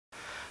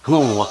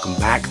Hello and welcome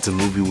back to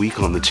Movie Week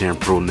on the Champ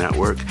Pro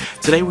Network.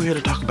 Today we're here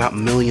to talk about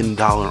 $1 Million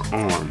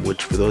Arm,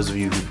 which for those of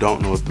you who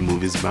don't know what the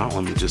movie is about,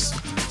 let me just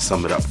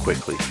sum it up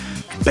quickly.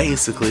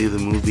 Basically, the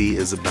movie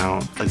is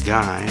about a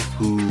guy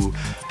who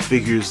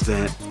figures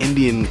that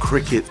Indian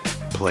cricket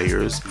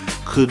players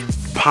could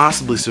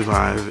possibly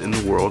survive in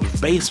the world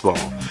of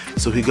baseball.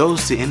 So he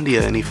goes to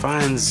India and he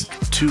finds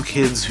two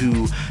kids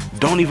who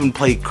don't even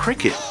play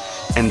cricket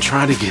and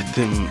try to get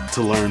them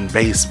to learn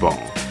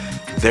baseball.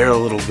 They're a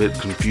little bit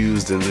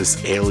confused in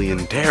this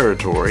alien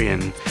territory,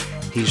 and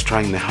he's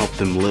trying to help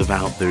them live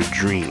out their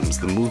dreams.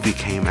 The movie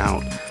came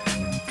out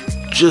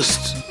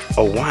just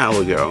a while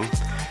ago,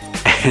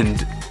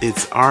 and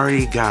it's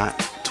already got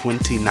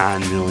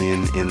 29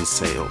 million in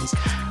sales.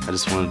 I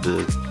just wanted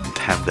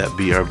to have that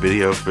be our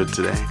video for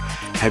today.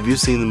 Have you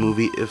seen the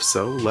movie? If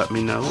so, let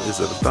me know.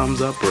 Is it a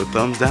thumbs up or a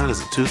thumbs down?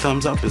 Is it 2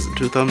 thumbs up? Is it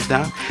 2 thumbs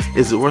down?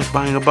 Is it worth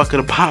buying a bucket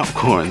of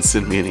popcorn?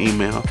 Send me an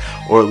email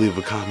or leave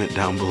a comment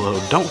down below.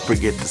 Don't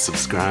forget to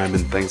subscribe,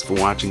 and thanks for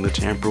watching the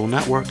Champ Pro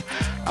Network.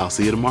 I'll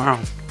see you tomorrow.